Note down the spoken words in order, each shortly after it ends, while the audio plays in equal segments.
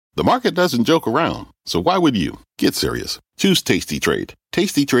The market doesn't joke around, so why would you? Get serious. Choose Tasty Trade.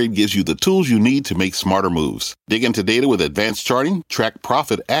 Tasty Trade gives you the tools you need to make smarter moves. Dig into data with advanced charting, track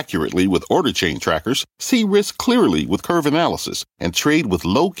profit accurately with order chain trackers, see risk clearly with curve analysis, and trade with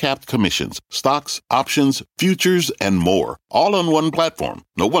low-capped commissions, stocks, options, futures, and more. All on one platform.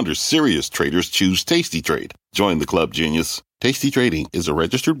 No wonder serious traders choose Tasty Trade. Join the club, genius. Tasty Trading is a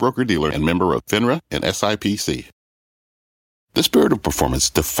registered broker-dealer and member of FINRA and SIPC. The spirit of performance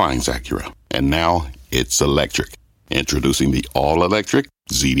defines Acura, and now it's electric. Introducing the all-electric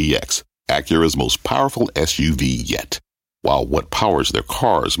ZDX, Acura's most powerful SUV yet. While what powers their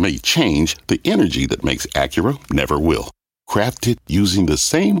cars may change, the energy that makes Acura never will. Crafted using the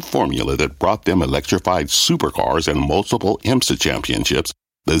same formula that brought them electrified supercars and multiple IMSA championships,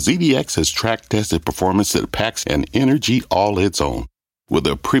 the ZDX has track-tested performance that packs an energy all its own. With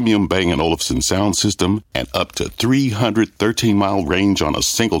a premium Bang & Olufsen sound system and up to 313-mile range on a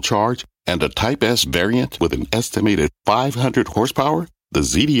single charge, and a Type S variant with an estimated 500 horsepower, the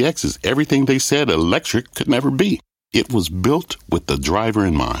ZDX is everything they said electric could never be. It was built with the driver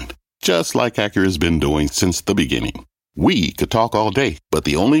in mind, just like Acura's been doing since the beginning. We could talk all day, but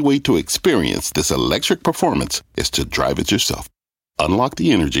the only way to experience this electric performance is to drive it yourself. Unlock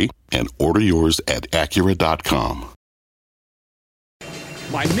the energy and order yours at Acura.com.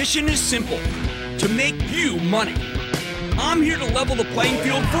 My mission is simple, to make you money. I'm here to level the playing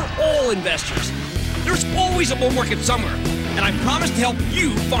field for all investors. There's always a bull market somewhere, and I promise to help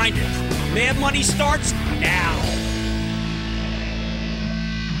you find it. Mad Money starts now.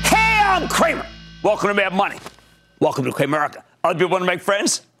 Hey, I'm Cramer. Welcome to Mad Money. Welcome to Cramerica. Other people want to make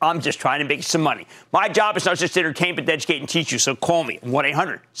friends? I'm just trying to make some money. My job is not just to entertain, but to educate and teach you, so call me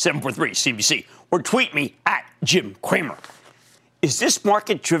 1-800-743-CBC or tweet me at Jim Cramer. Is this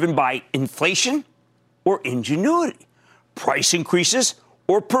market driven by inflation or ingenuity? Price increases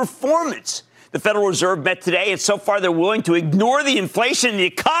or performance? The Federal Reserve met today, and so far they're willing to ignore the inflation in the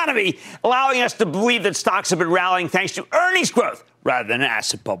economy, allowing us to believe that stocks have been rallying thanks to earnings growth rather than an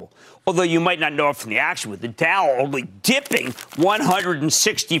asset bubble. Although you might not know it from the action, with the Dow only dipping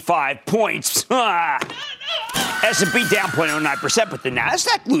 165 points. S&P down 0.09%, but the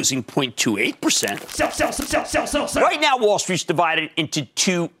Nasdaq losing 0.28%. Sell. Right now, Wall Street's divided into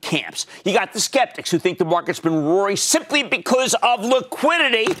two camps. You got the skeptics who think the market's been roaring simply because of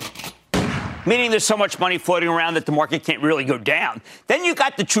liquidity, meaning there's so much money floating around that the market can't really go down. Then you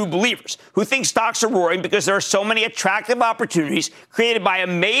got the true believers who think stocks are roaring because there are so many attractive opportunities created by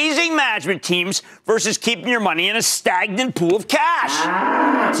amazing management teams versus keeping your money in a stagnant pool of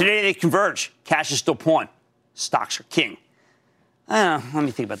cash. Today they converge. Cash is still pawn. Stocks are king. Let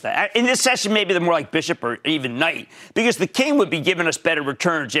me think about that. In this session, maybe they're more like Bishop or even Knight, because the king would be giving us better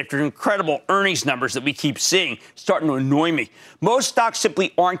returns after incredible earnings numbers that we keep seeing, starting to annoy me. Most stocks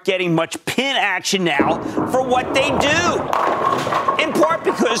simply aren't getting much pin action now for what they do. In part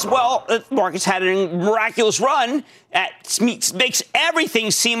because, well, the market's had a miraculous run that makes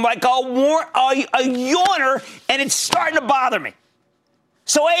everything seem like a yawner, and it's starting to bother me.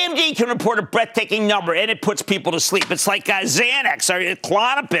 So AMD can report a breathtaking number, and it puts people to sleep. It's like Xanax, or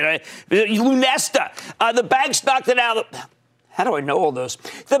Klonopin, Lunesta. The banks knocked it out of the... How do I know all those?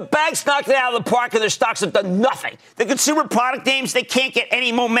 The banks knocked it out of the park, and their stocks have done nothing. The consumer product names, they can't get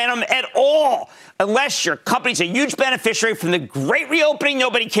any momentum at all. Unless your company's a huge beneficiary from the great reopening,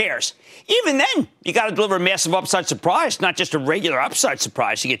 nobody cares. Even then, you got to deliver a massive upside surprise, not just a regular upside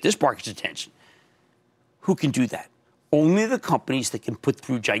surprise to get this market's attention. Who can do that? Only the companies that can put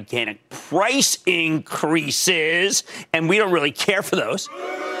through gigantic price increases, and we don't really care for those,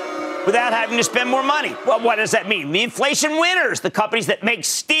 without having to spend more money. Well, what does that mean? The inflation winners, the companies that make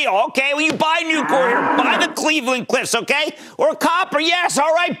steel. Okay, well, you buy Nucor here, buy the Cleveland Cliffs, okay? Or copper, yes,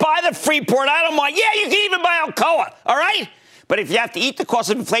 all right, buy the Freeport, I don't mind. Yeah, you can even buy Alcoa, all right? But if you have to eat the cost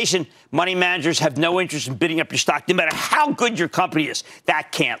of inflation, money managers have no interest in bidding up your stock, no matter how good your company is.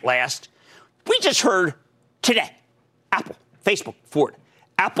 That can't last. We just heard today, Apple, Facebook, Ford.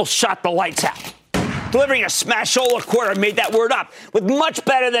 Apple shot the lights out, delivering a smashola quarter, made that word up, with much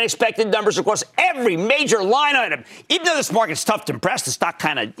better than expected numbers across every major line item. Even though this market's tough to impress, the stock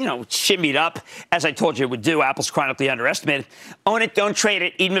kind of, shimmied up, as I told you it would do. Apple's chronically underestimated. Own it, don't trade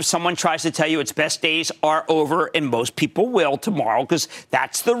it, even if someone tries to tell you its best days are over, and most people will tomorrow, because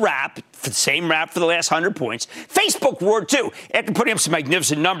that's the wrap. The same wrap for the last 100 points. Facebook roared, too, after putting up some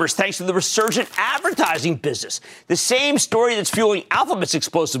magnificent numbers thanks to the resurgent advertising business. The same story that's fueling Alphabet's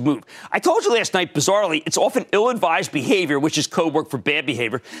explosive move. I told you last night, bizarrely, it's often ill-advised behavior, which is code word for bad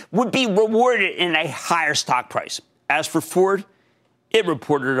behavior, would be rewarded in a higher stock price. As for Ford, it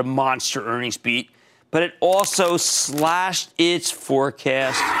reported a monster earnings beat, but it also slashed its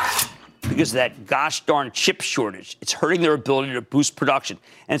forecast because of that gosh darn chip shortage. It's hurting their ability to boost production.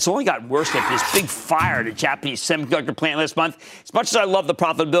 And it's only gotten worse after this big fire at a Japanese semiconductor plant last month. As much as I love the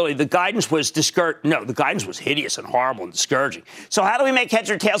profitability, the guidance was the guidance was hideous and horrible and discouraging. So how do we make heads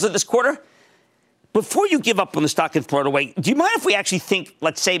or tails of this quarter? Before you give up on the stock and throw it away, do you mind if we actually think,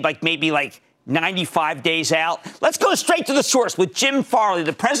 let's say, maybe 95 days out? Let's go straight to the source with Jim Farley,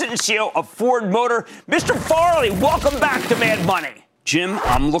 the president and CEO of Ford Motor. Mr. Farley, welcome back to Mad Money. Jim,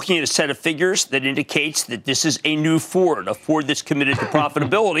 I'm looking at a set of figures that indicates that this is a new Ford, a Ford that's committed to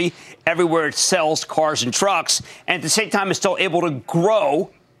profitability everywhere it sells cars and trucks, and at the same time is still able to grow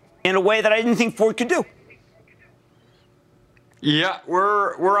in a way that I didn't think Ford could do. Yeah,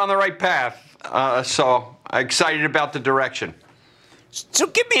 we're on the right path, so I'm excited about the direction. So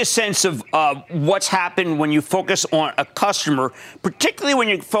give me a sense of what's happened when you focus on a customer, particularly when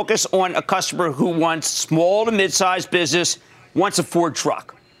you focus on a customer who wants small to mid-sized business, wants a Ford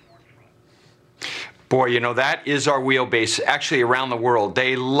truck. Boy, that is our wheelbase actually around the world.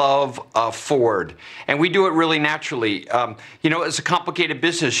 They love Ford, and we do it really naturally. It's a complicated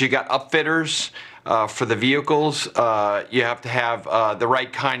business. You got upfitters for the vehicles. You have to have the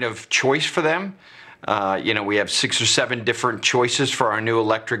right kind of choice for them. We have 6 or 7 different choices for our new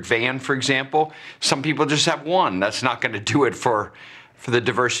electric van, for example. Some people just have one. That's not going to do it for the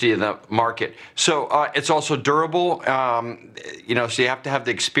diversity of the market. So it's also durable. So you have to have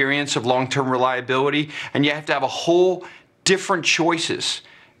the experience of long-term reliability, and you have to have a whole different choices.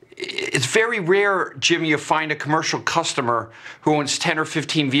 It's very rare, Jim, you find a commercial customer who owns 10 or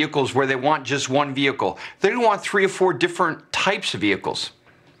 15 vehicles where they want just one vehicle. They want 3 or 4 different types of vehicles.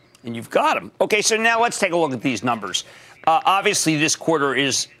 And you've got them. Okay, so now let's take a look at these numbers. Obviously, this quarter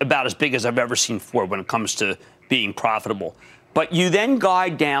is about as big as I've ever seen Ford when it comes to being profitable. But you then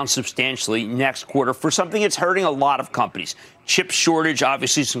guide down substantially next quarter for something that's hurting a lot of companies. Chip shortage,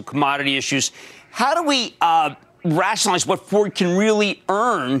 obviously some commodity issues. How do we rationalize what Ford can really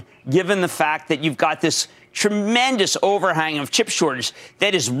earn given the fact that you've got this tremendous overhang of chip shortage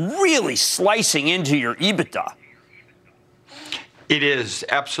that is really slicing into your EBITDA? It is,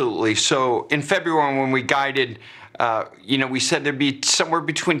 absolutely. So in February when we guided, we said there'd be somewhere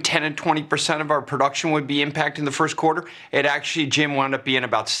between 10 and 20% of our production would be impacted in the first quarter. It actually, Jim, wound up being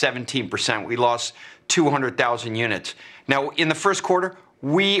about 17%. We lost 200,000 units. Now, in the first quarter,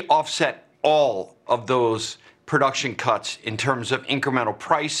 we offset all of those production cuts in terms of incremental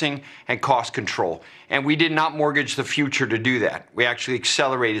pricing and cost control. And we did not mortgage the future to do that. We actually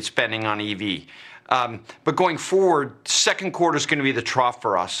accelerated spending on EV. But going forward, second quarter is going to be the trough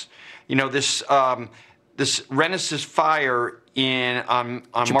for us. This Renesas fire on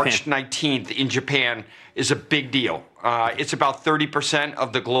March 19th in Japan is a big deal. It's about 30%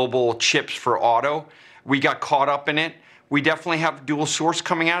 of the global chips for auto. We got caught up in it. We definitely have dual source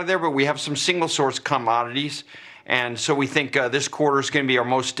coming out of there, but we have some single source commodities. And so we think this quarter is going to be our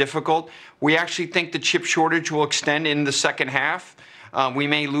most difficult. We actually think the chip shortage will extend in the second half. We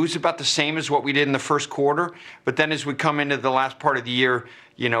may lose about the same as what we did in the first quarter, but then as we come into the last part of the year,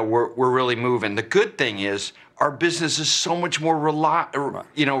 we're really moving. The good thing is our business is so much more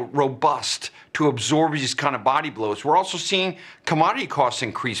robust to absorb these kind of body blows. We're also seeing commodity costs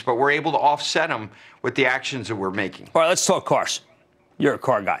increase, but we're able to offset them with the actions that we're making. All right, let's talk cars. You're a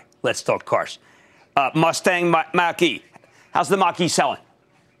car guy. Let's talk cars. Mustang Mach-E. How's the Mach-E selling?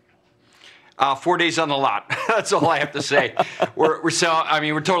 4 days on the lot. That's all I have to say. We're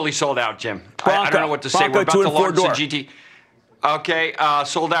totally sold out, Jim. I don't know what to say. We're about to launch the GT. Okay,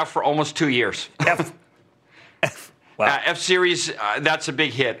 sold out for almost 2 years. Wow. F-Series, that's a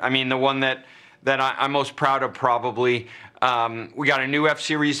big hit. I mean, the one that I'm most proud of probably. We got a new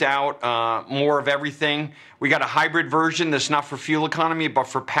F-Series out, more of everything. We got a hybrid version that's not for fuel economy, but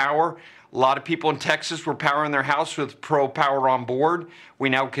for power. A lot of people in Texas were powering their house with Pro Power on board. We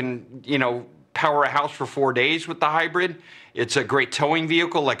now can, power a house for 4 days with the hybrid. It's a great towing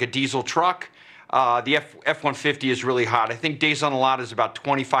vehicle, like a diesel truck. The F-150 is really hot. I think days on the lot is about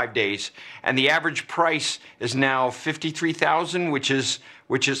 25 days, and the average price is now $53,000,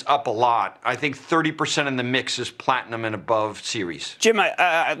 which is up a lot. I think 30% in the mix is platinum and above series. Jim,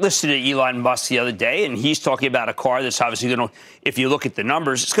 I listened to Elon Musk the other day, and he's talking about a car that's obviously going to, if you look at the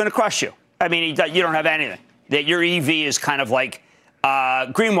numbers, it's going to crush you. I mean, you don't have anything. That your EV is kind of like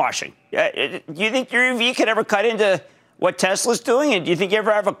greenwashing. Do you think your EV could ever cut into what Tesla's doing? And do you think you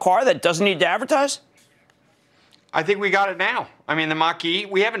ever have a car that doesn't need to advertise? I think we got it now. I mean, the Mach-E,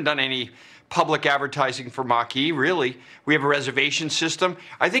 we haven't done any public advertising for Mach-E, really. We have a reservation system.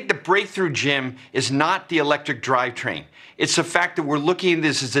 I think the breakthrough, Jim, is not the electric drivetrain. It's the fact that we're looking at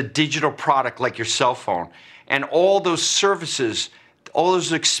this as a digital product like your cell phone. And all those services, all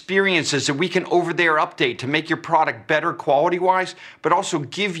those experiences that we can over-the-air update to make your product better quality-wise, but also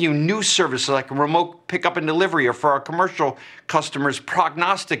give you new services like a remote pickup and delivery, or for our commercial customers,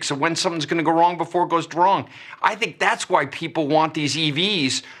 prognostics of when something's going to go wrong before it goes wrong. I think that's why people want these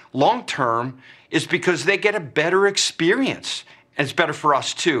EVs long-term, is because they get a better experience. And it's better for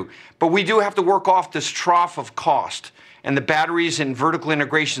us too. But we do have to work off this trough of cost, and the batteries and vertical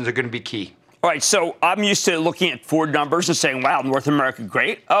integrations are going to be key. All right, so I'm used to looking at Ford numbers and saying, wow, North America,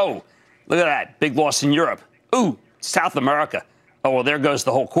 great. Oh, look at that, big loss in Europe. Ooh, South America. Oh, well, there goes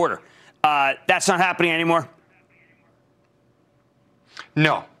the whole quarter. That's not happening anymore?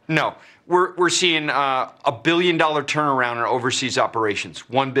 No. We're seeing a $1 billion turnaround in our overseas operations,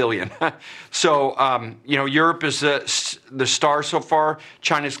 $1 billion. So, Europe is the star so far.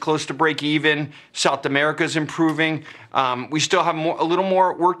 China's close to break even. South America is improving. We still have a little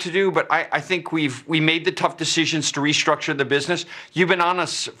more work to do, but I think we made the tough decisions to restructure the business. You've been on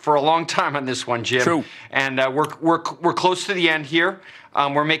us for a long time on this one, Jim. True. And we're close to the end here.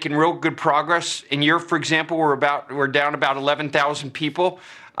 We're making real good progress. In Europe, for example, we're down about 11,000 people.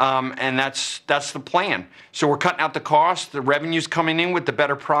 And that's the plan. So we're cutting out the cost. The revenue's coming in with the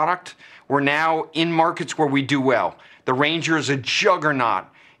better product. We're now in markets where we do well. The Ranger is a juggernaut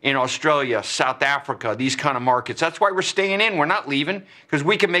in Australia, South Africa, these kind of markets. That's why we're staying in. We're not leaving, because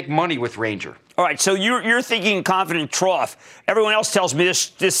we can make money with Ranger. All right, so you're thinking confident trough. Everyone else tells me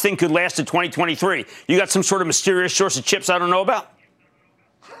this thing could last to 2023. You got some sort of mysterious source of chips I don't know about?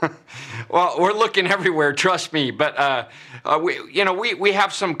 Well, we're looking everywhere, trust me. But we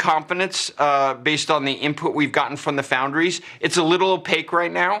have some confidence based on the input we've gotten from the foundries. It's a little opaque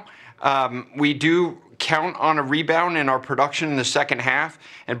right now. We do count on a rebound in our production in the second half,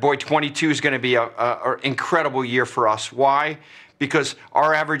 and boy, 22 is going to be an incredible year for us. Why? Because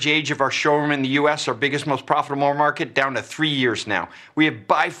our average age of our showroom in the U.S., our biggest, most profitable market, down to 3 years now. We have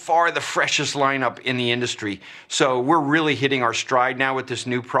by far the freshest lineup in the industry. So we're really hitting our stride now with this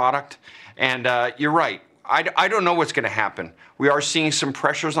new product. And you're right. I don't know what's going to happen. We are seeing some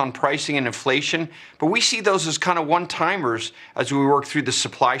pressures on pricing and inflation, but we see those as kind of one-timers as we work through the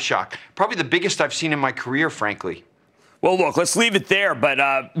supply shock. Probably the biggest I've seen in my career, frankly. Well, look, let's leave it there, but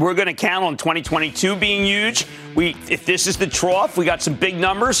we're going to count on 2022 being huge. If this is the trough, we got some big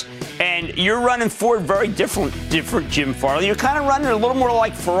numbers, and you're running Ford very different, Jim Farley. You're kind of running a little more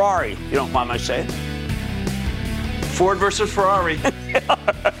like Ferrari, you don't mind my saying. Ford versus Ferrari.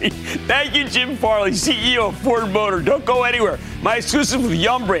 Thank you, Jim Farley, CEO of Ford Motor. Don't go anywhere. My exclusive with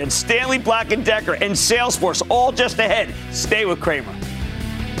Yum Brand, Stanley Black Decker, and Salesforce, all just ahead. Stay with Cramer.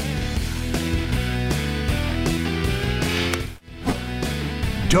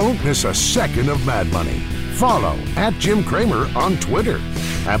 Don't miss a second of Mad Money. Follow @Jim Cramer on Twitter.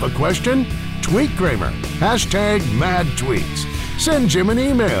 Have a question? Tweet Cramer. #MadTweets. Send Jim an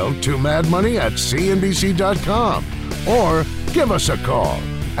email to madmoney@cnbc.com or give us a call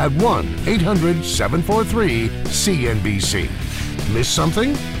at 1-800-743-CNBC. Miss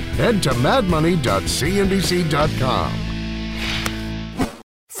something? Head to madmoney.cnbc.com.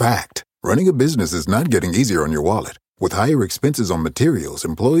 Fact. Running a business is not getting easier on your wallet. With higher expenses on materials,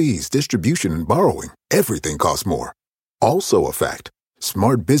 employees, distribution, and borrowing, everything costs more. Also a fact.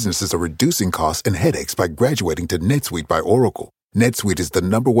 Smart businesses are reducing costs and headaches by graduating to NetSuite by Oracle. NetSuite is the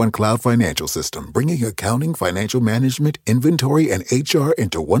 #1 cloud financial system, bringing accounting, financial management, inventory, and HR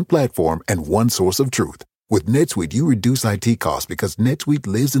into one platform and one source of truth. With NetSuite, you reduce IT costs because NetSuite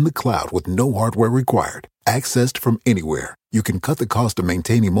lives in the cloud with no hardware required. Accessed from anywhere. You can cut the cost of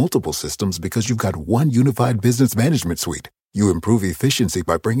maintaining multiple systems because you've got one unified business management suite. You improve efficiency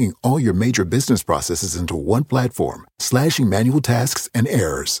by bringing all your major business processes into one platform, slashing manual tasks and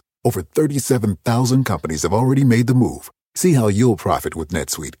errors. Over 37,000 companies have already made the move. See how you'll profit with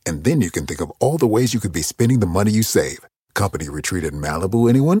NetSuite, and then you can think of all the ways you could be spending the money you save. Company retreat in Malibu,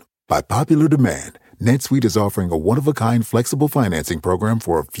 anyone? By popular demand, NetSuite is offering a one-of-a-kind flexible financing program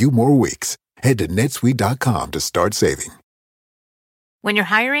for a few more weeks. Head to netsuite.com to start saving. When you're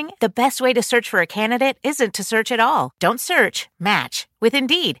hiring, the best way to search for a candidate isn't to search at all. Don't search, match with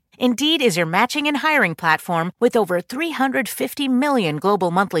Indeed. Indeed is your matching and hiring platform with over 350 million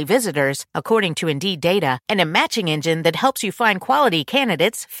global monthly visitors, according to Indeed data, and a matching engine that helps you find quality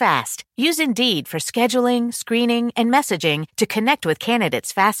candidates fast. Use Indeed for scheduling, screening, and messaging to connect with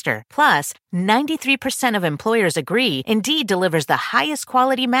candidates faster. Plus, 93% of employers agree Indeed delivers the highest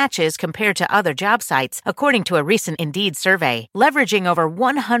quality matches compared to other job sites, according to a recent Indeed survey. Leveraging over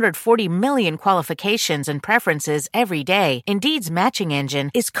 140 million qualifications and preferences every day, Indeed's matching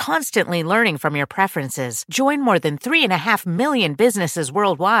engine is constantly learning from your preferences. Join more than 3.5 million businesses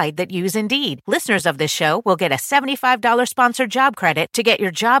worldwide that use Indeed. Listeners of this show will get a $75 sponsored job credit to get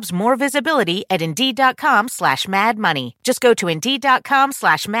your jobs more visibility at Indeed.com/madmoney. Just go to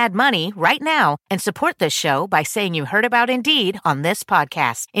Indeed.com/madmoney right now and support this show by saying you heard about Indeed on this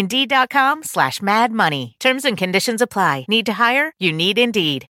podcast. Indeed.com/madmoney. Terms and conditions apply. Need to hire? You need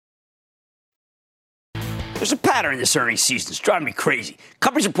Indeed. There's a pattern this earnings season. It's driving me crazy.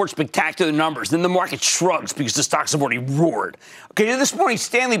 Companies report spectacular numbers, then the market shrugs because the stocks have already roared. Okay, this morning,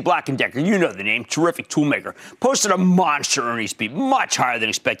 Stanley Black Decker, you know the name, terrific toolmaker, posted a monster earnings beat, much higher than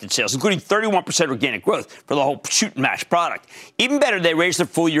expected sales, including 31% organic growth for the whole shoot and match product. Even better, they raised their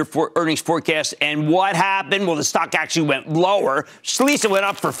full-year earnings forecast, and what happened? Well, the stock actually went lower. At least it went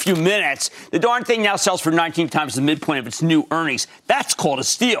up for a few minutes. The darn thing now sells for 19 times the midpoint of its new earnings. That's called a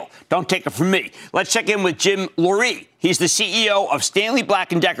steal. Don't take it from me. Let's check in with Jim Loree. He's the CEO of Stanley Black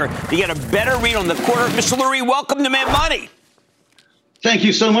Decker to get a better read on the quarter. Mr. Loree, welcome to Mad Money. Thank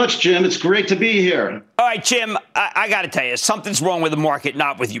you so much, Jim. It's great to be here. All right, Jim, I got to tell you, something's wrong with the market,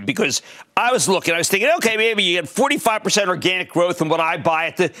 not with you, because I was thinking, okay, maybe you get 45% organic growth in what I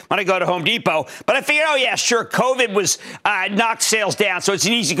buy when I go to Home Depot. But I figured, oh, yeah, sure, COVID was knocked sales down, so it's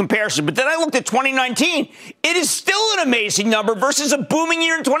an easy comparison. But then I looked at 2019. It is still an amazing number versus a booming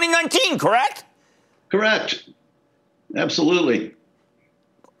year in 2019, correct? Correct. Absolutely.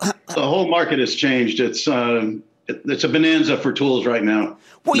 The whole market has changed. It's a bonanza for tools right now.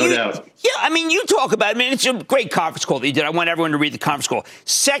 Well, no doubt. Yeah, I mean, you talk about it. It's a great conference call that you did. I want everyone to read the conference call.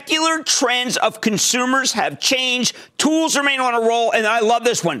 Secular trends of consumers have changed. Tools remain on a roll. And I love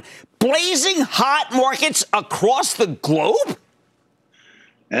this one. Blazing hot markets across the globe?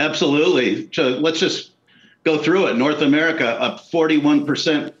 Absolutely. So let's just go through it. North America up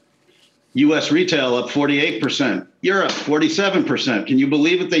 41%. U.S. retail up 48%. Europe 47%. Can you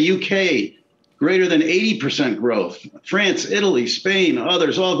believe it? The UK greater than 80% growth. France, Italy, Spain,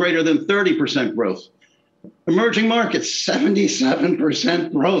 others all greater than 30% growth. Emerging markets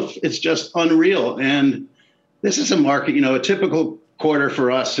 77% growth. It's just unreal. And this is a market, a typical quarter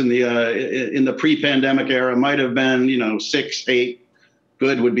for us in the pre-pandemic era might have been, 6, 8.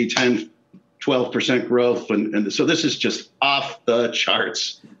 Good would be 10, 12% growth. And so this is just off the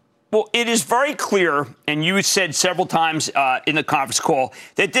charts. Well, it is very clear, and you said several times in the conference call,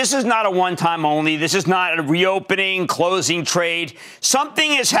 that this is not a one-time only. This is not a reopening, closing trade.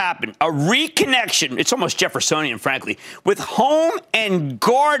 Something has happened, a reconnection, it's almost Jeffersonian, frankly, with home and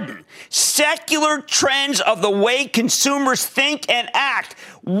garden, secular trends of the way consumers think and act.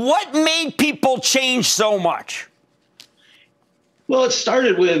 What made people change so much? Well, it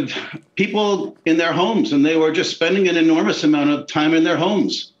started with people in their homes, and they were just spending an enormous amount of time in their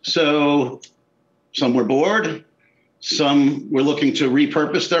homes. So some were bored. Some were looking to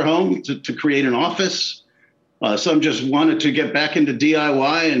repurpose their home to create an office. Some just wanted to get back into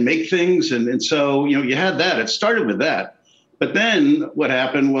DIY and make things. And so, you had that. It started with that. But then what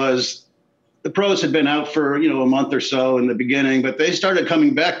happened was the pros had been out for, a month or so in the beginning, but they started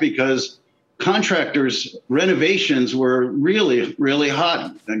coming back because contractors' renovations were really, really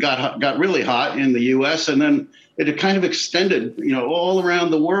hot and got really hot in the U.S. And then it had kind of extended, all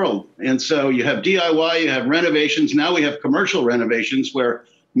around the world. And so you have DIY, you have renovations. Now we have commercial renovations where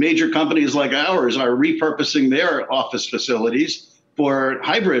major companies like ours are repurposing their office facilities for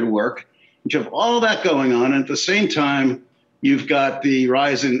hybrid work. You have all that going on. And at the same time, you've got the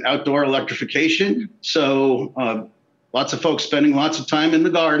rise in outdoor electrification. So lots of folks spending lots of time in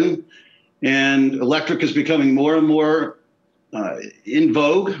the garden. And electric is becoming more and more in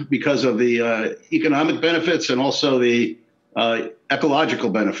vogue because of the economic benefits and also the ecological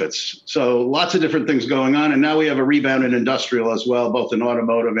benefits. So lots of different things going on. And now we have a rebound in industrial as well, both in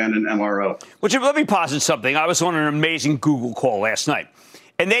automotive and in MRO. Which, let me posit something. I was on an amazing Google call last night.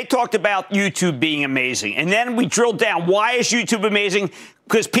 And they talked about YouTube being amazing. And then we drilled down. Why is YouTube amazing?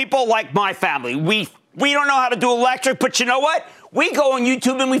 Because people like my family, we don't know how to do electric, but you know what? We go on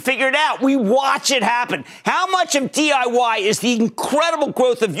YouTube and we figure it out. We watch it happen. How much of DIY is the incredible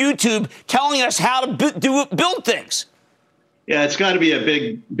growth of YouTube telling us how to build things? Yeah, it's got to be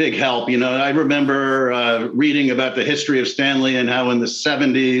a big help. I remember reading about the history of Stanley and how in the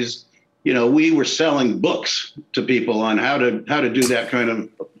 70s, we were selling books to people on how to do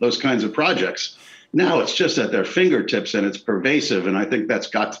those kinds of projects. Now it's just at their fingertips and it's pervasive. And I think that's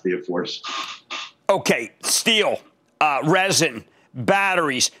got to be a force. Okay, steel, resin,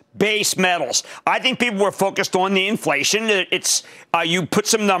 batteries, base metals. I think people were focused on the inflation. It's you put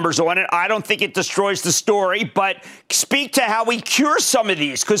some numbers on it. I don't think it destroys the story, but speak to how we cure some of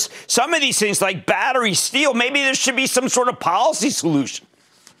these, because some of these things like battery, steel, maybe there should be some sort of policy solution.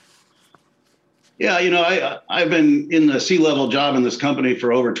 Yeah, I've been in the C-level job in this company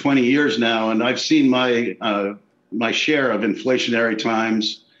for over 20 years now, and I've seen my share of inflationary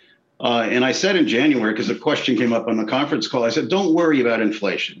times. And I said in January, because a question came up on the conference call, I said, don't worry about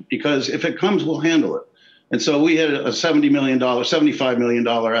inflation, because if it comes, we'll handle it. And so we had a $75 million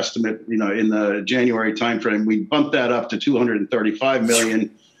estimate, in the January timeframe. We bumped that up to $235 million.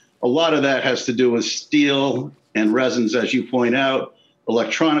 A lot of that has to do with steel and resins, as you point out,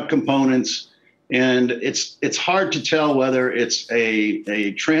 electronic components. And it's hard to tell whether it's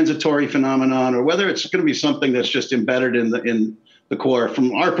a transitory phenomenon or whether it's going to be something that's just embedded in the core.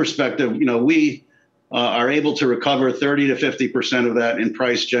 From our perspective, we are able to recover 30 to 50% of that in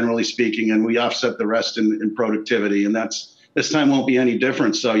price, generally speaking, and we offset the rest in productivity. And this time won't be any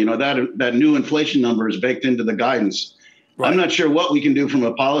different. So, that new inflation number is baked into the guidance. Right. I'm not sure what we can do from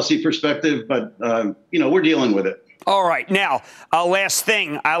a policy perspective, but, we're dealing with it. All right. Now, last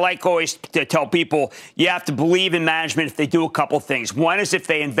thing, I like always to tell people you have to believe in management if they do a couple things. One is if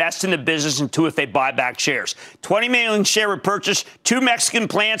they invest in the business, and two, if they buy back shares. 20 million share repurchase, 2 Mexican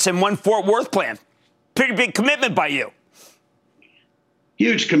plants, and 1 Fort Worth plant. Pretty big commitment by you.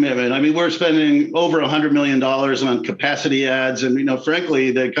 Huge commitment. I mean, we're spending over $100 million on capacity adds. And,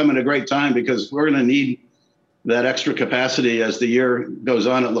 frankly, they come at a great time because we're going to need that extra capacity as the year goes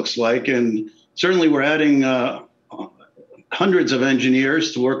on, it looks like. And certainly we're adding hundreds of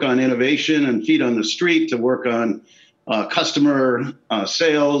engineers to work on innovation and feet on the street, to work on customer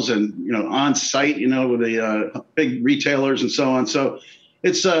sales and, on site, with the big retailers and so on. So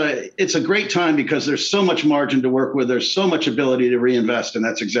it's a great time because there's so much margin to work with. There's so much ability to reinvest. And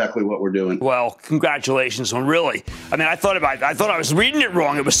that's exactly what we're doing. Well, congratulations on really. I mean, I thought I was reading it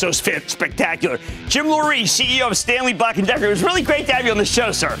wrong. It was so spectacular. Jim Loree, CEO of Stanley Black Decker. It was really great to have you on the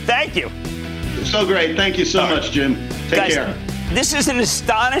show, sir. Thank you. So great. Thank you so much, Jim. Take care. This is an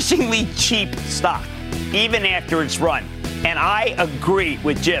astonishingly cheap stock, even after it's run. And I agree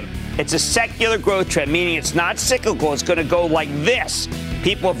with Jim. It's a secular growth trend, meaning it's not cyclical. It's going to go like this.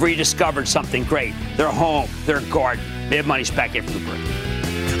 People have rediscovered something great. Their home, their garden. Mad Money's back in for the break.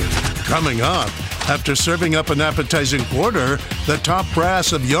 Coming up, after serving up an appetizing quarter, the top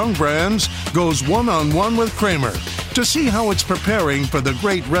brass of Young Brands goes one-on-one with Cramer to see how it's preparing for the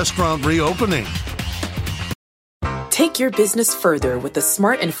great restaurant reopening. Take your business further with the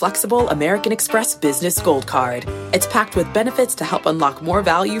smart and flexible American Express Business Gold Card. It's packed with benefits to help unlock more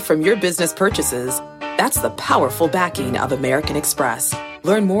value from your business purchases. That's the powerful backing of American Express.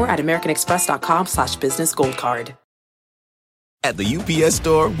 Learn more at americanexpress.com/businessgoldcard. At the UPS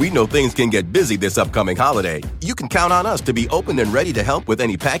Store, we know things can get busy this upcoming holiday. You can count on us to be open and ready to help with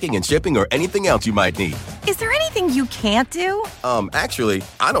any packing and shipping or anything else you might need. Is there anything you can't do? Actually,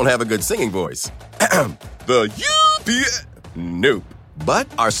 I don't have a good singing voice. The UPS... Nope. But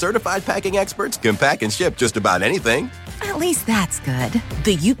our certified packing experts can pack and ship just about anything. At least that's good.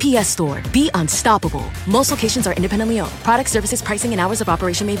 The UPS Store. Be unstoppable. Most locations are independently owned. Product, services, pricing, and hours of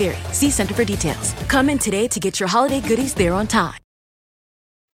operation may vary. See Center for details. Come in today to get your holiday goodies there on time.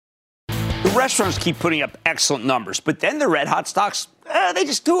 The restaurants keep putting up excellent numbers, but then the red hot stocks, they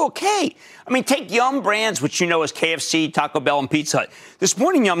just do okay. I mean, take Yum Brands, which you know as KFC, Taco Bell, and Pizza Hut. This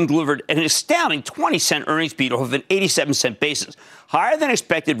morning, Yum delivered an astounding 20-cent earnings beat off of an 87-cent basis. Higher than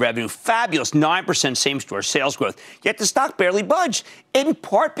expected revenue, fabulous 9% same-store sales growth, yet the stock barely budged, in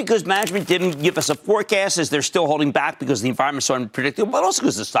part because management didn't give us a forecast as they're still holding back because the environment's so unpredictable, but also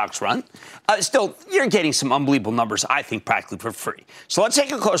because the stock's run. Still, you're getting some unbelievable numbers, I think, practically for free. So let's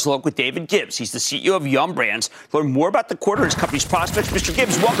take a closer look with David Gibbs. He's the CEO of Yum Brands. Learn more about the quarter and his company's prospects. Mr.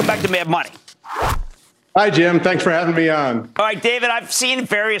 Gibbs, welcome back to Mad Money. Hi, Jim. Thanks for having me on. All right, David, I've seen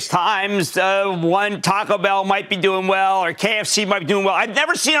various times one Taco Bell might be doing well or KFC might be doing well. I've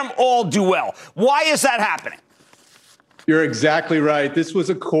never seen them all do well. Why is that happening? You're exactly right. This was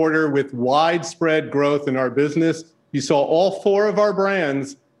a quarter with widespread growth in our business. You saw all 4 of our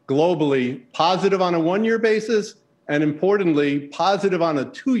brands globally positive on a 1-year basis and, importantly, positive on a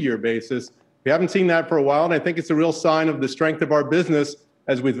 2-year basis. We haven't seen that for a while, and I think it's a real sign of the strength of our business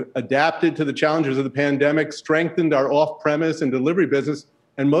as we've adapted to the challenges of the pandemic, strengthened our off-premise and delivery business,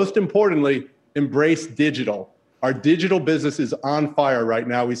 and most importantly, embraced digital. Our digital business is on fire right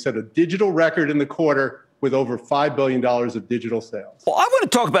now. We set a digital record in the quarter with over $5 billion of digital sales. Well, I want to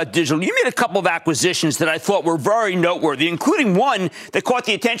talk about digital. You made a couple of acquisitions that I thought were very noteworthy, including one that caught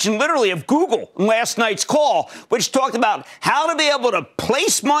the attention literally of Google in last night's call, which talked about how to be able to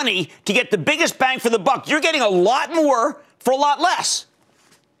place money to get the biggest bang for the buck. You're getting a lot more for a lot less.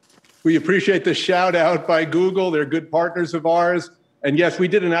 We appreciate the shout out by Google. They're good partners of ours. And yes, we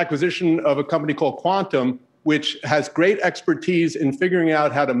did an acquisition of a company called Quantum, which has great expertise in figuring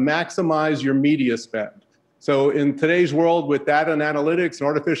out how to maximize your media spend. So in today's world with data and analytics and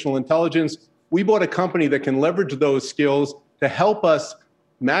artificial intelligence, we bought a company that can leverage those skills to help us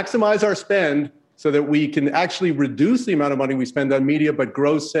maximize our spend so that we can actually reduce the amount of money we spend on media, but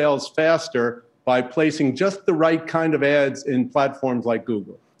grow sales faster by placing just the right kind of ads in platforms like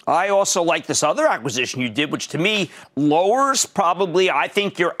Google. I also like this other acquisition you did, which to me lowers probably, I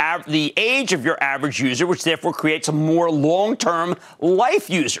think, the age of your average user, which therefore creates a more long-term life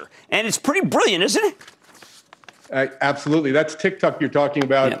user. And it's pretty brilliant, isn't it? Absolutely. That's TikTok you're talking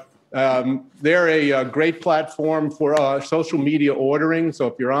about. Yeah. They're a great platform for social media ordering. So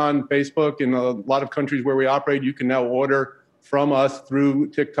if you're on Facebook in a lot of countries where we operate, you can now order from us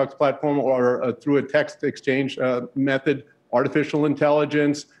through TikTok's platform or through a text exchange method. Artificial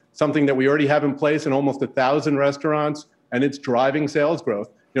intelligence, something that we already have in place in almost 1,000 restaurants, and it's driving sales growth.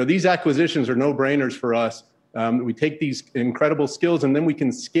 You know, these acquisitions are no-brainers for us. We take these incredible skills and then we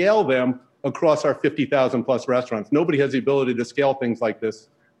can scale them across our 50,000 plus restaurants. Nobody has the ability to scale things like this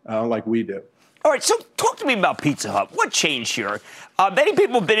like we do. All right, so talk to me about Pizza Hut. What changed here? Many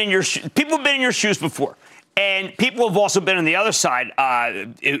people have been in your shoes before. And people have also been on the other side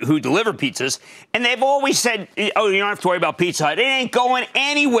who deliver pizzas, and they've always said, oh, you don't have to worry about Pizza Hut. It ain't going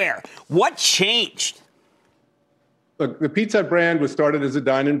anywhere. What changed? Look, the Pizza Hut brand was started as a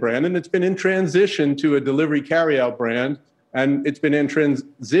dine-in brand, and it's been in transition to a delivery carryout brand, and it's been in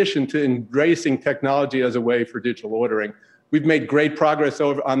transition to embracing technology as a way for digital ordering. We've made great progress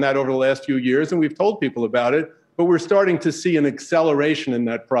on that over the last few years, and we've told people about it. But we're starting to see an acceleration in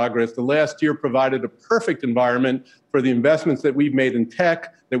that progress. The last year provided a perfect environment for the investments that we've made in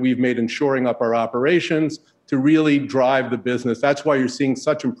tech, that we've made in shoring up our operations to really drive the business. That's why you're seeing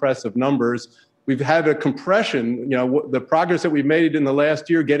such impressive numbers. We've had a compression, you know, the progress that we've made in the last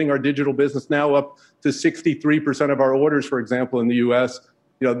year, getting our digital business now up to 63% of our orders, for example, in the US.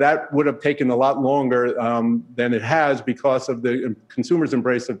 You know, that would have taken a lot longer than it has because of the consumer's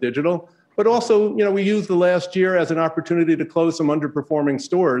embrace of digital. But also, you know, we used the last year as an opportunity to close some underperforming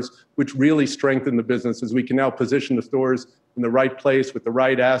stores, which really strengthened the business as we can now position the stores in the right place with the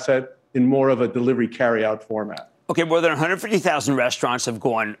right asset in more of a delivery carryout format. Okay, more than 150,000 restaurants have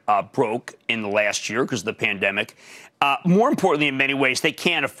gone broke in the last year because of the pandemic. More importantly, in many ways, they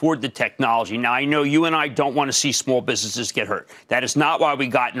can't afford the technology. Now, I know you and I don't want to see small businesses get hurt. That is not why we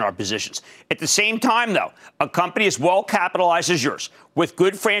got in our positions. At the same time, though, a company as well capitalized as yours, with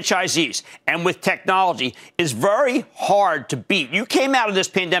good franchisees and with technology, is very hard to beat. You came out of this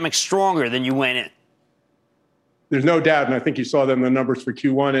pandemic stronger than you went in. There's no doubt, and I think you saw them in the numbers for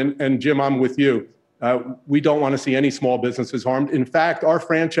Q1. And Jim, I'm with you. We don't want to see any small businesses harmed. In fact, our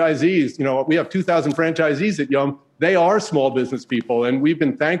franchisees, you know, we have 2,000 franchisees at Yum. They are small business people, and we've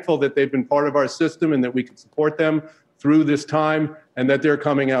been thankful that they've been part of our system and that we can support them through this time and that they're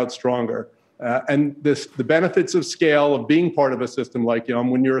coming out stronger. And the benefits of scale of being part of a system like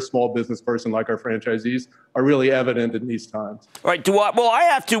Yum, when you're a small business person like our franchisees, are really evident in these times. All right. Will I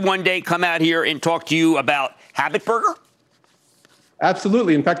have to one day come out here and talk to you about Habit Burger?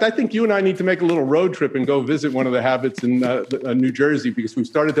 Absolutely. In fact, I think you and I need to make a little road trip and go visit one of the Habits in New Jersey, because we've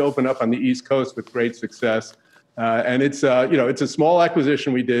started to open up on the East Coast with great success. And it's a small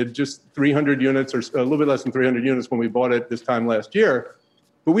acquisition we did, just 300 units or a little bit less than 300 units when we bought it this time last year.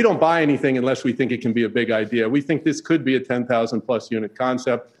 But we don't buy anything unless we think it can be a big idea. We think this could be a 10,000 plus unit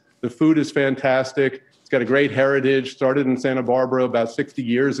concept. The food is fantastic. It's got a great heritage, started in Santa Barbara about 60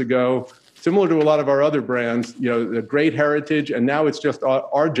 years ago. Similar to a lot of our other brands, you know, a great heritage, and now it's just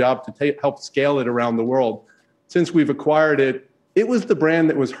our job to help scale it around the world. Since we've acquired it, it was the brand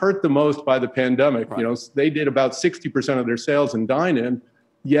that was hurt the most by the pandemic. Right. You know, they did about 60% of their sales in dine-in,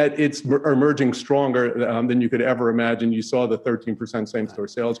 yet it's emerging stronger than you could ever imagine. You saw the 13% same-store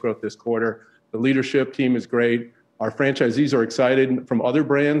sales growth this quarter. The leadership team is great. Our franchisees are excited from other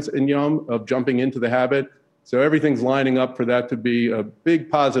brands in Yum of jumping into the Habit. So everything's lining up for that to be a big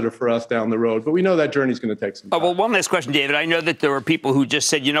positive for us down the road. But we know that journey's going to take some time. Well, one last question, David. I know that there were people who just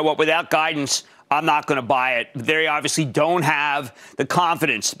said, you know what, without guidance, I'm not going to buy it. They obviously don't have the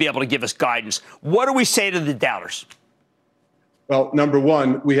confidence to be able to give us guidance. What do we say to the doubters? Well, number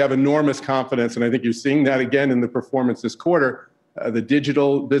one, we have enormous confidence, and I think you're seeing that again in the performance this quarter. the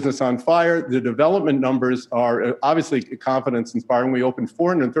digital business on fire. The development numbers are obviously confidence inspiring. We opened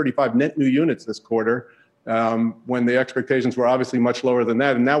 435 net new units this quarter, when the expectations were obviously much lower than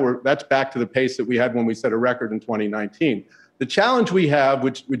that. And now that's back to the pace that we had when we set a record in 2019. The challenge we have,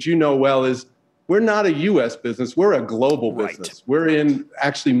 which you know well, is we're not a U.S. business. We're a global business. We're in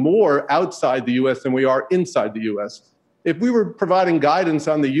actually more outside the U.S. than we are inside the U.S. If we were providing guidance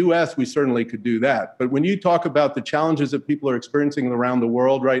on the U.S., we certainly could do that. But when you talk about the challenges that people are experiencing around the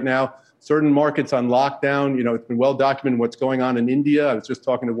world right now, certain markets on lockdown, it's been well documented what's going on in India. I was just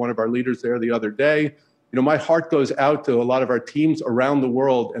talking to one of our leaders there the other day. My heart goes out to a lot of our teams around the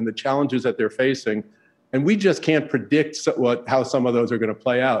world and the challenges that they're facing. And we just can't predict how some of those are going to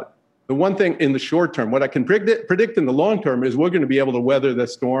play out. The one thing in the short term, what I can predict in the long term is we're going to be able to weather the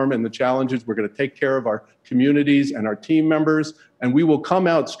storm and the challenges. We're going to take care of our communities and our team members, and we will come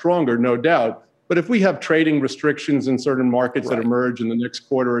out stronger, no doubt. But if we have trading restrictions in certain markets that emerge in the next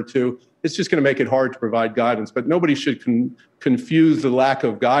quarter or two, it's just going to make it hard to provide guidance. But nobody should confuse the lack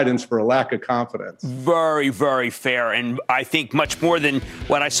of guidance for a lack of confidence. Very, very fair. And I think much more than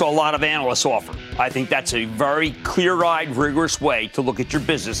what I saw a lot of analysts offer. I think that's a very clear-eyed, rigorous way to look at your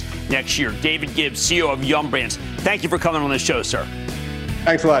business next year. David Gibbs, CEO of Yum Brands, thank you for coming on the show, sir.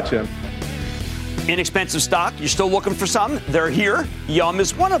 Thanks a lot, Jim. Inexpensive stock. You're still looking for some? They're here. Yum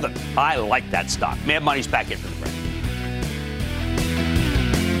is one of them. I like that stock. Mad Money's back in for the break.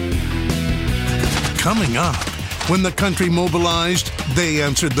 Coming up, when the country mobilized, they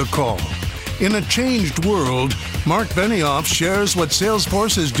answered the call. In a changed world, Marc Benioff shares what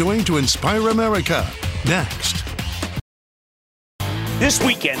Salesforce is doing to inspire America. Next. This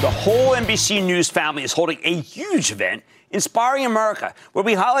weekend, the whole NBC News family is holding a huge event, Inspiring America, where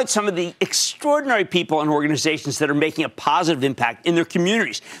we highlight some of the extraordinary people and organizations that are making a positive impact in their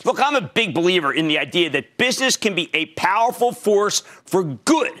communities. Look, I'm a big believer in the idea that business can be a powerful force for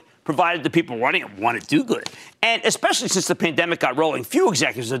good, provided the people running it want to do good. And especially since the pandemic got rolling, few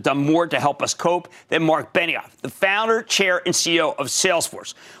executives have done more to help us cope than Marc Benioff, the founder, chair, and CEO of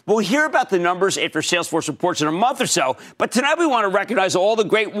Salesforce. We'll hear about the numbers after Salesforce reports in a month or so, but tonight we want to recognize all the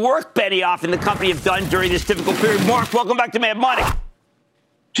great work Benioff and the company have done during this difficult period. Marc, welcome back to Mad Money.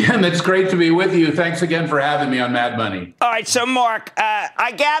 Jim, it's great to be with you. Thanks again for having me on Mad Money. All right, so Marc,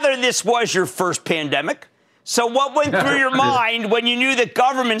 I gather this was your first pandemic. So what went through your mind when you knew that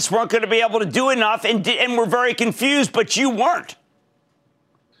governments weren't going to be able to do enough and were very confused, but you weren't?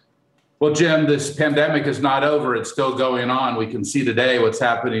 Well, Jim, this pandemic is not over. It's still going on. We can see today what's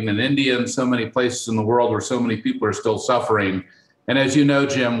happening in India and so many places in the world where so many people are still suffering. And as you know,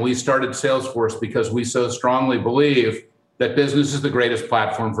 Jim, we started Salesforce because we so strongly believe that business is the greatest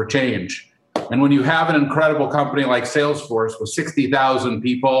platform for change. And when you have an incredible company like Salesforce with 60,000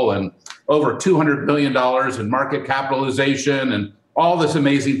 people and over $200 billion in market capitalization and all this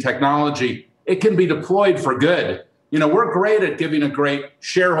amazing technology, it can be deployed for good. We're great at giving a great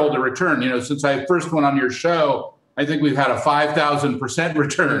shareholder return. Since I first went on your show, I think we've had a 5,000%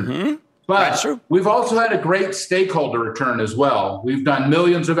 return. Mm-hmm. But we've also had a great stakeholder return as well. We've done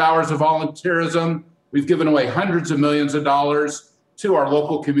millions of hours of volunteerism. We've given away hundreds of millions of dollars to our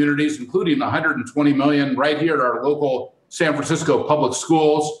local communities, including $120 million right here at our local San Francisco public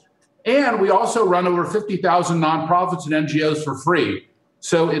schools. And we also run over 50,000 nonprofits and NGOs for free.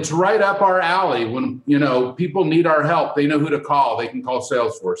 So it's right up our alley. When, people need our help, they know who to call. They can call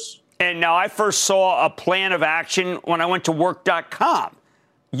Salesforce. And now I first saw a plan of action when I went to work.com.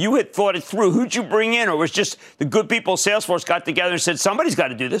 You had thought it through. Who'd you bring in? Or was just the good people of Salesforce got together and said, somebody's got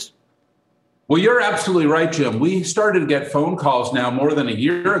to do this? Well, you're absolutely right, Jim. We started to get phone calls now more than a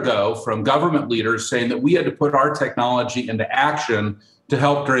year ago from government leaders saying that we had to put our technology into action to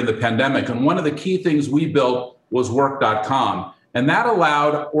help during the pandemic. And one of the key things we built was work.com. And that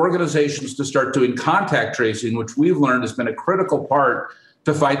allowed organizations to start doing contact tracing, which we've learned has been a critical part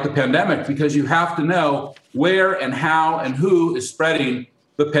to fight the pandemic, because you have to know where and how and who is spreading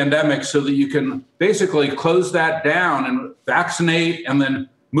the pandemic so that you can basically close that down and vaccinate and then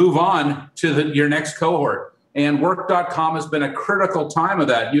move on to your next cohort. And work.com has been a critical time of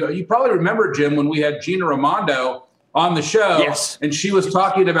that. You probably remember, Jim, when we had Gina Raimondo on the show, yes, and she was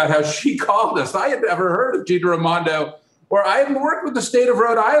talking about how she called us. I had never heard of Gina Raimondo, or I hadn't worked with the state of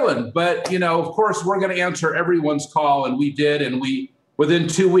Rhode Island. But, of course, we're going to answer everyone's call, and we did. And we, within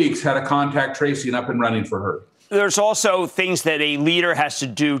 2 weeks, had a contact tracing up and running for her. There's also things that a leader has to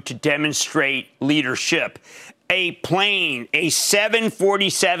do to demonstrate leadership. A plane, a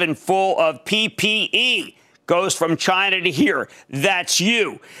 747 full of PPE goes from China to here. That's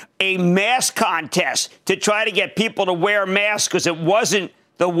you. A mask contest to try to get people to wear masks because it wasn't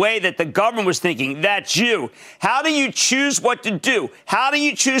the way that the government was thinking. That's you. How do you choose what to do? How do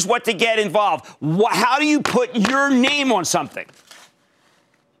you choose what to get involved? How do you put your name on something?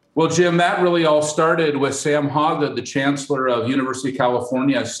 Well, Jim, that really all started with Sam Hoggett, the chancellor of University of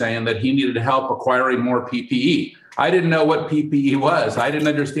California, saying that he needed help acquiring more PPE. I didn't know what PPE was. I didn't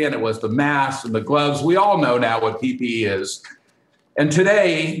understand it was the masks and the gloves. We all know now what PPE is. And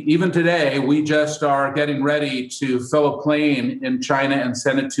today, even today, we just are getting ready to fill a plane in China and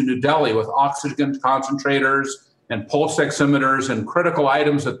send it to New Delhi with oxygen concentrators and pulse oximeters and critical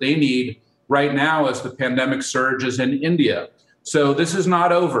items that they need right now as the pandemic surges in India. So this is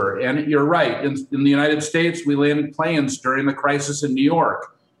not over. And you're right. In the United States, we landed planes during the crisis in New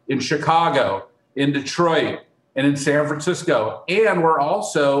York, in Chicago, in Detroit, and in San Francisco. And we're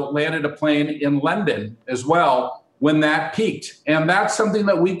also landed a plane in London as well when that peaked. And that's something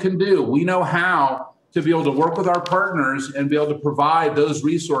that we can do. We know how to be able to work with our partners and be able to provide those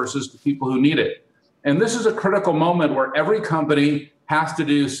resources to people who need it. And this is a critical moment where every company has to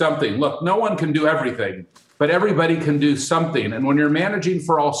do something. Look, no one can do everything, but everybody can do something. And when you're managing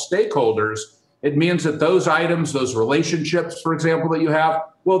for all stakeholders, it means that those items, those relationships, for example, that you have,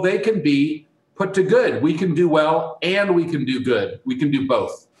 well, they can be put to good. We can do well and we can do good. We can do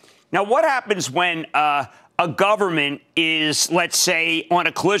both. Now, what happens when a government is, let's say, on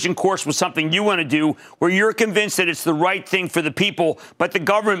a collision course with something you want to do where you're convinced that it's the right thing for the people, but the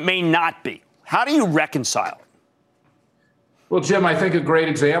government may not be? How do you reconcile it? Well, Jim, I think a great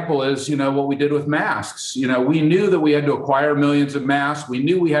example is, what we did with masks. We knew that we had to acquire millions of masks. We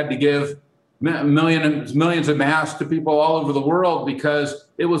knew we had to give millions of masks to people all over the world because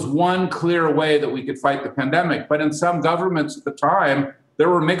it was one clear way that we could fight the pandemic. But in some governments at the time, there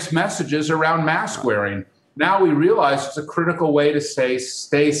were mixed messages around mask wearing. Now we realize it's a critical way to stay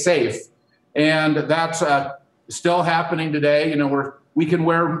safe. And that's still happening today. We can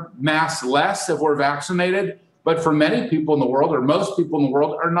wear masks less if we're vaccinated. But for many people in the world, or most people in the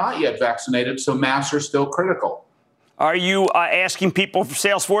world, are not yet vaccinated, so masks are still critical. Are you asking people for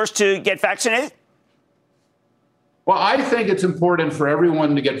Salesforce to get vaccinated? Well, I think it's important for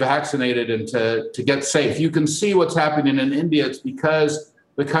everyone to get vaccinated and to get safe. You can see what's happening in India. It's because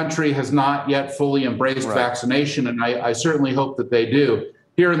the country has not yet fully embraced vaccination, and I certainly hope that they do.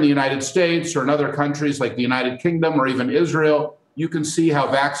 Here in the United States or in other countries like the United Kingdom or even Israel, you can see how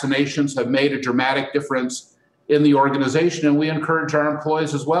vaccinations have made a dramatic difference in the organization, and we encourage our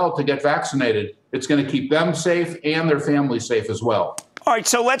employees as well to get vaccinated. It's going to keep them safe and their families safe as well. All right,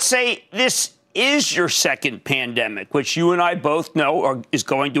 so let's say this is your second pandemic, which you and I both know is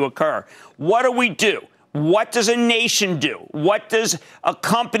going to occur. What do we do? What does a nation do? What does a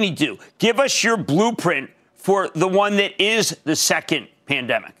company do? Give us your blueprint for the one that is the second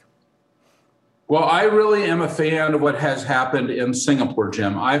pandemic. Well, I really am a fan of what has happened in Singapore,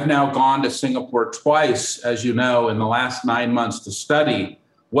 Jim. I've now gone to Singapore twice, as you know, in the last 9 months to study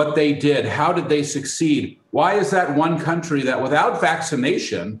what they did. How did they succeed? Why is that one country that without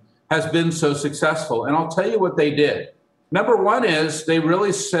vaccination has been so successful? And I'll tell you what they did. Number one is they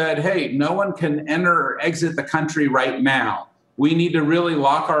really said, hey, no one can enter or exit the country right now. We need to really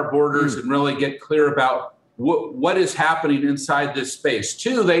lock our borders and really get clear about what is happening inside this space.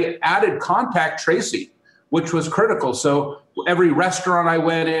 Two, they added contact tracing, which was critical. So every restaurant I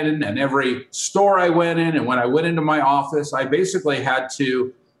went in and every store I went in, and when I went into my office, I basically had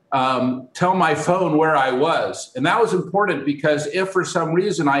to tell my phone where I was. And that was important because if for some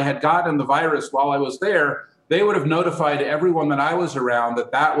reason I had gotten the virus while I was there, they would have notified everyone that I was around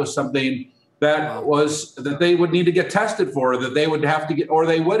that was something that that they would need to get tested for, that they would have to get, or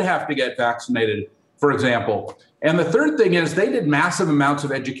they would have to get vaccinated, for example. And the third thing is they did massive amounts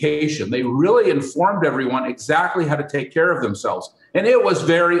of education. They really informed everyone exactly how to take care of themselves. And it was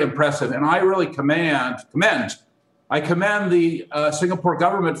very impressive. And I really commend the Singapore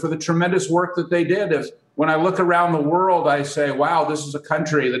government for the tremendous work that they did. When I look around the world, I say, wow, this is a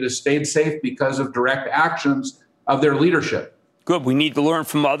country that has stayed safe because of direct actions of their leadership. Good. We need to learn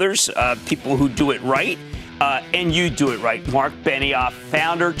from others, people who do it right. And you do it right. Marc Benioff,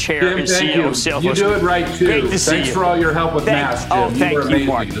 founder, chair, Jim, and CEO of Salesforce. You do it right, too. Great to see you. Thanks for all your help with masks, Jim. Thank you,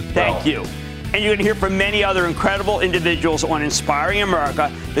 Marc. Thank you. And you're going to hear from many other incredible individuals on Inspiring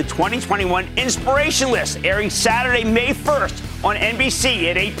America, the 2021 Inspiration List, airing Saturday, May 1st on NBC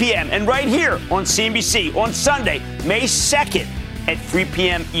at 8 p.m. and right here on CNBC on Sunday, May 2nd at 3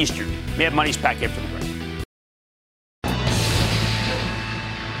 p.m. Eastern. We have Money's back in for the break.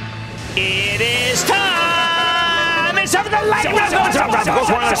 It is time. It's time for the lightning round.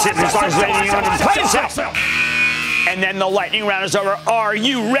 And then the lightning round is over. Are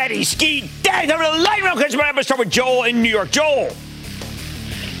you ready? Ski day. Time for the lightning round. Let's start with Joel in New York. Joel.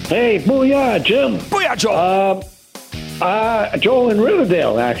 Hey, booyah, Jim. Booyah, Joel. Joel in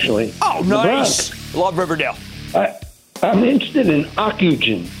Riverdale, actually. Oh, nice. Love Riverdale. I'm interested in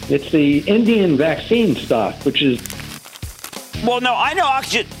Oxygen. It's the Indian vaccine stock, which is... Well, no, I know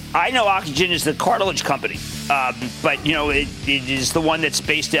Oxygen. I know Oxygen is the cartilage company. But, you know, it is the one that's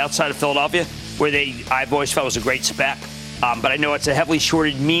based outside of Philadelphia, where I've always felt was a great spec. But I know it's a heavily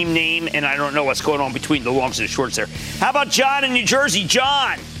shorted meme name, and I don't know what's going on between the longs and the shorts there. How about John in New Jersey?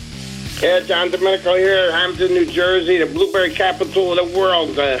 John. Yeah, John Domenico here, Hampton, New Jersey, the blueberry capital of the world.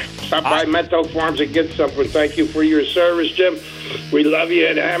 Stop by Meadow Farms and get something. Thank you for your service, Jim. We love you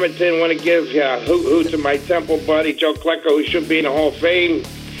at Hamilton. Want to give hoot to my Temple buddy, Joe Klecko, who should be in the Hall of Fame.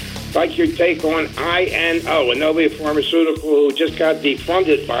 Like your take on INO, Innovia Pharmaceutical, who just got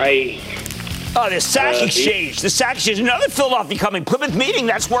defunded by... Oh, the SAC Exchange. The SAC Exchange, another Philadelphia coming. Plymouth Meeting,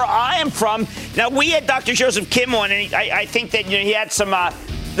 that's where I am from. Now, we had Dr. Joseph Kim on, and I think that he had some...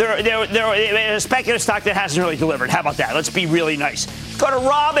 There a speculative stock that hasn't really delivered. How about that? Let's be really nice. Go to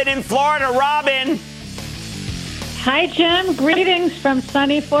Robin in Florida. Robin. Hi, Jim. Greetings from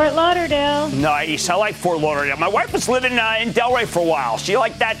sunny Fort Lauderdale. Nice. I like Fort Lauderdale. My wife was living in Delray for a while. She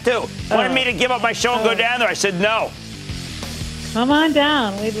liked that, too. Wanted me to give up my show and go down there. I said no. Come on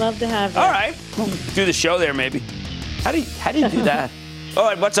down. We'd love to have you. All right. We'll do the show there, maybe. How do you do that? All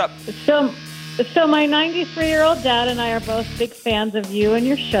right, what's up? So my 93-year-old dad and I are both big fans of you and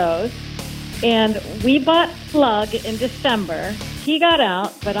your shows. And we bought Slug in December. He got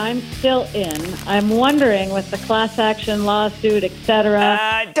out, but I'm still in. I'm wondering with the class action lawsuit, et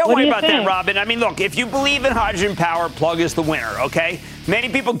cetera. Don't worry about that, Robin. I mean, look, if you believe in hydrogen power, Plug is the winner, okay? Many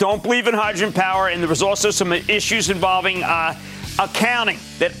people don't believe in hydrogen power, and there was also some issues involving accounting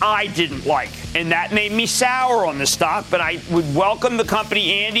that I didn't like. And that made me sour on the stock, but I would welcome the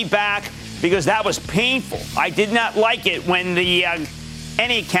company Andy back because that was painful. I did not like it when the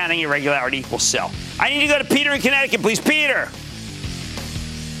any accounting irregularity equals sell. I need to go to Peter in Connecticut, please. Peter.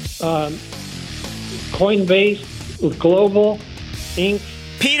 Coinbase with Global Inc.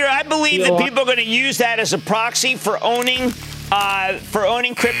 Peter, I believe that people are going to use that as a proxy for owning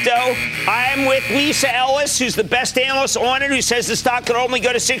crypto. I am with Lisa Ellis, who's the best analyst on it, who says the stock could only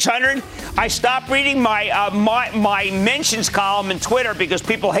go to 600. I stopped reading my mentions column in Twitter because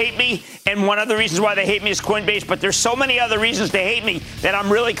people hate me, and one of the reasons why they hate me is Coinbase, but there's so many other reasons they hate me that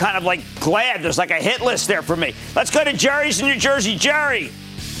I'm really kind of like glad there's like a hit list there for me. Let's go to Jerry's in New Jersey. Jerry.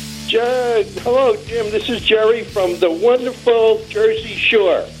 Hello, Jim. This is Jerry from the wonderful Jersey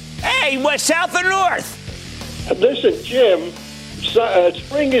Shore. Hey, what, south or north? Listen, Jim,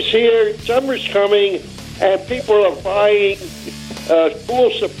 spring is here, summer's coming, and people are buying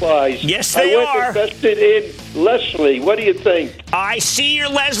pool supplies. Yes, they are. I invested in Leslie. What do you think? I see your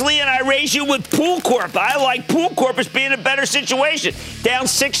Leslie, and I raise you with Pool Corp. I like Pool Corp as being a better situation. Down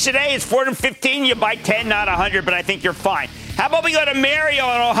 6 today. It's 415. You buy 10, not 100, but I think you're fine. How about we go to Mario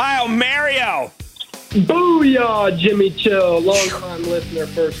in Ohio? Mario. Booyah, Jimmy Chill. Long-time listener,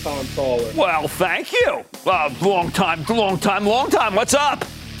 first-time caller. Well, thank you. Long time. What's up?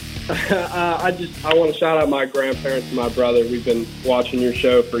 I want to shout out my grandparents and my brother. We've been watching your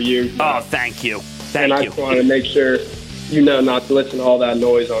show for years. Oh, thank you. And I just want to make sure you know not to listen to all that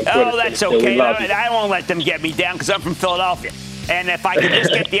noise on Twitter. Oh, that's okay. I won't let them get me down because I'm from Philadelphia. And if I could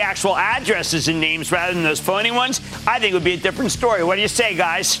just get the actual addresses and names rather than those phony ones, I think it would be a different story. What do you say,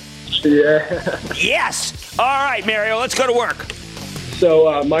 guys? Yeah. Yes. All right, Mario, let's go to work.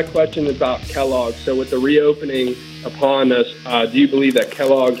 So my question is about Kellogg's. So with the reopening upon us, do you believe that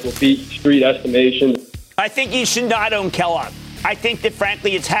Kellogg's will beat street estimations? I think you should not own Kellogg. I think that,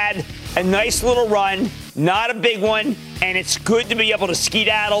 frankly, it's had a nice little run, not a big one, and it's good to be able to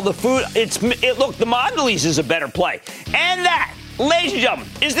skedaddle the food. Look, the Mondelez is a better play. And that, ladies and gentlemen,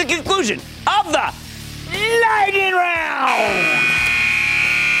 is the conclusion of the Lightning Round.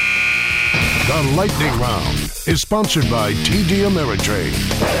 The Lightning Round is sponsored by TD Ameritrade.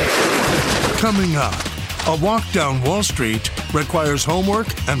 Coming up, a walk down Wall Street requires homework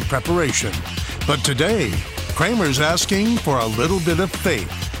and preparation. But today, Cramer's asking for a little bit of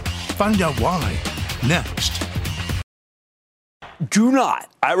faith. Find out why next. Do not,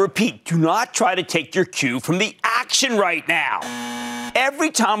 I repeat, do not try to take your cue from the action right now. Every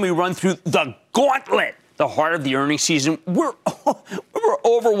time we run through the gauntlet, the heart of the earnings season, we're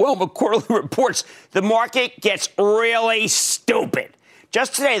overwhelmed with quarterly reports. The market gets really stupid.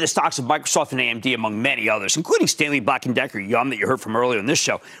 Just today, the stocks of Microsoft and AMD, among many others, including Stanley Black Decker, Yum, that you heard from earlier in this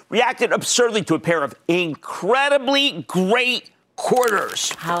show, reacted absurdly to a pair of incredibly great quarters.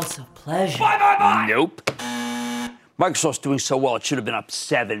 House of pleasure. Bye. Nope. Microsoft's doing so well, it should have been up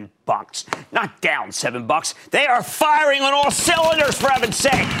 $7, not down $7. They are firing on all cylinders, for heaven's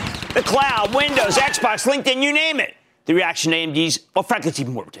sake. The cloud, Windows, Xbox, LinkedIn, you name it. The reaction to AMD's, well, frankly, it's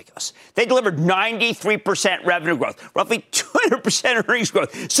even more ridiculous. They delivered 93% revenue growth, roughly 200% earnings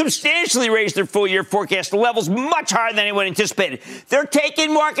growth, substantially raised their full-year forecast to levels much higher than anyone anticipated. They're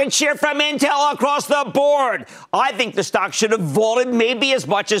taking market share from Intel across the board. I think the stock should have vaulted maybe as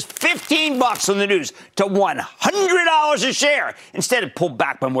much as $15 on the news to $100 a share. Instead, it pulled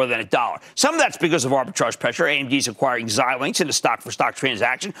back by more than $1. Some of that's because of arbitrage pressure. AMD's acquiring Xilinx in a stock-for-stock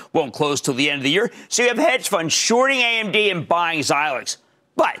transaction. Won't close till the end of the year. So you have hedge funds shorting AMD and buying Xilinx.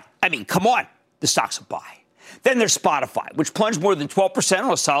 But, I mean, come on. The stock's a buy. Then there's Spotify, which plunged more than 12%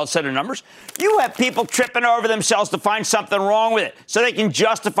 on a solid set of numbers. You have people tripping over themselves to find something wrong with it so they can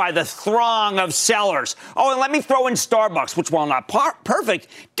justify the throng of sellers. Oh, and let me throw in Starbucks, which, while not perfect,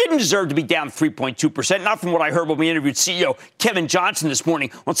 didn't deserve to be down 3.2%. Not from what I heard when we interviewed CEO Kevin Johnson this morning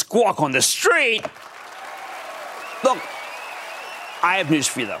on Squawk on the Street. Look, I have news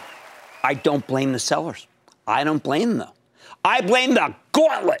for you, though. I don't blame the sellers. I don't blame them, though. I blame the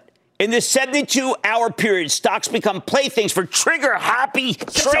gauntlet. In this 72-hour period, stocks become playthings for trigger-happy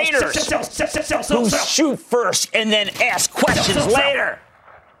traders who shoot first and then ask questions later.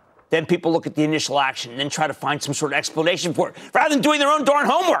 Then people look at the initial action and then try to find some sort of explanation for it, rather than doing their own darn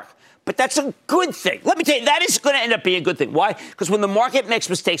homework. But that's a good thing. Let me tell you, that is going to end up being a good thing. Why? Because when the market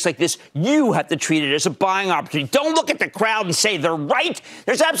makes mistakes like this, you have to treat it as a buying opportunity. Don't look at the crowd and say they're right.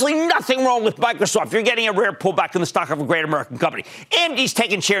 There's absolutely nothing wrong with Microsoft. You're getting a rare pullback in the stock of a great American company. AMD's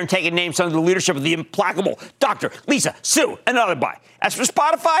taking share and taking names under the leadership of the implacable Dr. Lisa Su, another buy. As for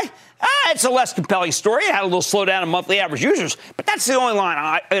Spotify, it's a less compelling story. It had a little slowdown in monthly average users, but that's the only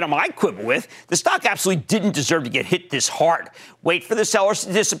item I quibble with. The stock absolutely didn't deserve to get hit this hard. Wait for the sellers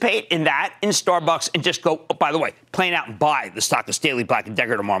to dissipate in Starbucks, and just go, oh, by the way, plain out and buy the stock of Stanley Black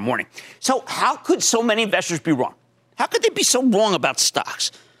Decker tomorrow morning. So how could so many investors be wrong? How could they be so wrong about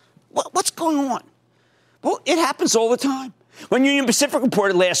stocks? What's going on? Well, it happens all the time. When Union Pacific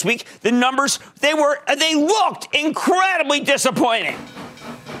reported last week, the numbers, they looked incredibly disappointing.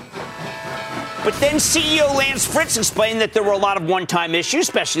 But then CEO Lance Fritz explained that there were a lot of one-time issues,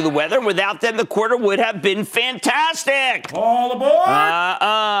 especially the weather, and without them, the quarter would have been fantastic. All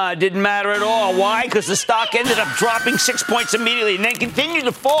aboard! Didn't matter at all. Why? Because the stock ended up dropping 6 points immediately and then continued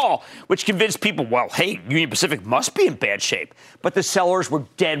to fall, which convinced people, well, hey, Union Pacific must be in bad shape. But the sellers were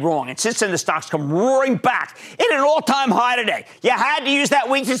dead wrong. And since then, the stock's come roaring back at an all-time high today. You had to use that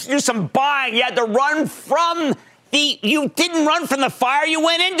weakness to do some buying. You had to run from you didn't run from the fire, you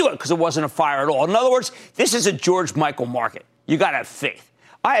went into it because it wasn't a fire at all. In other words, this is a George Michael market. You got to have faith.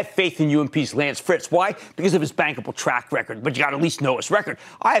 I have faith in UMP's Lance Fritz. Why? Because of his bankable track record, but you got to at least know his record.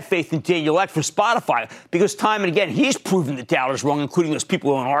 I have faith in Daniel Ek from Spotify because time and again, he's proven the doubters wrong, including those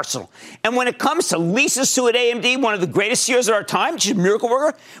people who own Arsenal. And when it comes to Lisa Su at AMD, one of the greatest CEOs of our time, she's a miracle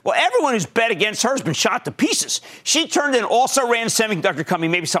worker, well, everyone who's bet against her has been shot to pieces. She turned an also-ran semiconductor company,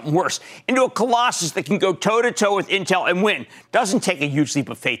 maybe something worse, into a colossus that can go toe-to-toe with Intel and win. Doesn't take a huge leap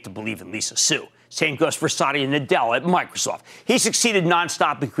of faith to believe in Lisa Su. Same goes for Satya Nadella at Microsoft. He succeeded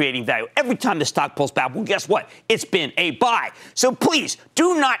nonstop in creating value. Every time the stock pulls back, well, guess what? It's been a buy. So please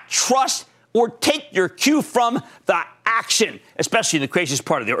do not trust or take your cue from the action, especially in the craziest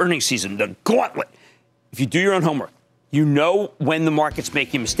part of the earnings season, the gauntlet. If you do your own homework, you know when the market's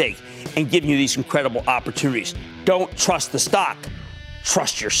making a mistake and giving you these incredible opportunities. Don't trust the stock.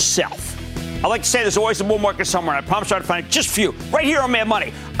 Trust yourself. I like to say there's always a bull market somewhere, and I promise I'll find it just for you, right here on Mad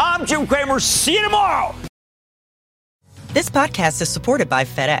Money. I'm Jim Cramer. See you tomorrow. This podcast is supported by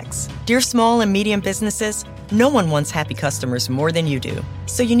FedEx. Dear small and medium businesses, no one wants happy customers more than you do.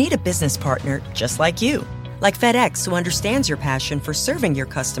 So you need a business partner just like you. Like FedEx, who understands your passion for serving your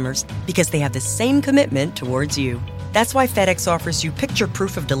customers because they have the same commitment towards you. That's why FedEx offers you picture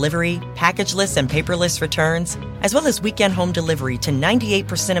proof of delivery, packageless and paperless returns, as well as weekend home delivery to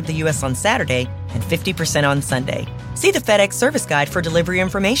 98% of the U.S. on Saturday and 50% on Sunday. See the FedEx service guide for delivery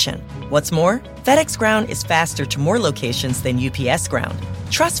information. What's more, FedEx Ground is faster to more locations than UPS Ground.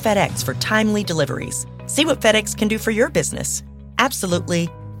 Trust FedEx for timely deliveries. See what FedEx can do for your business. Absolutely,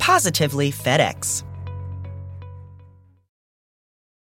 positively FedEx.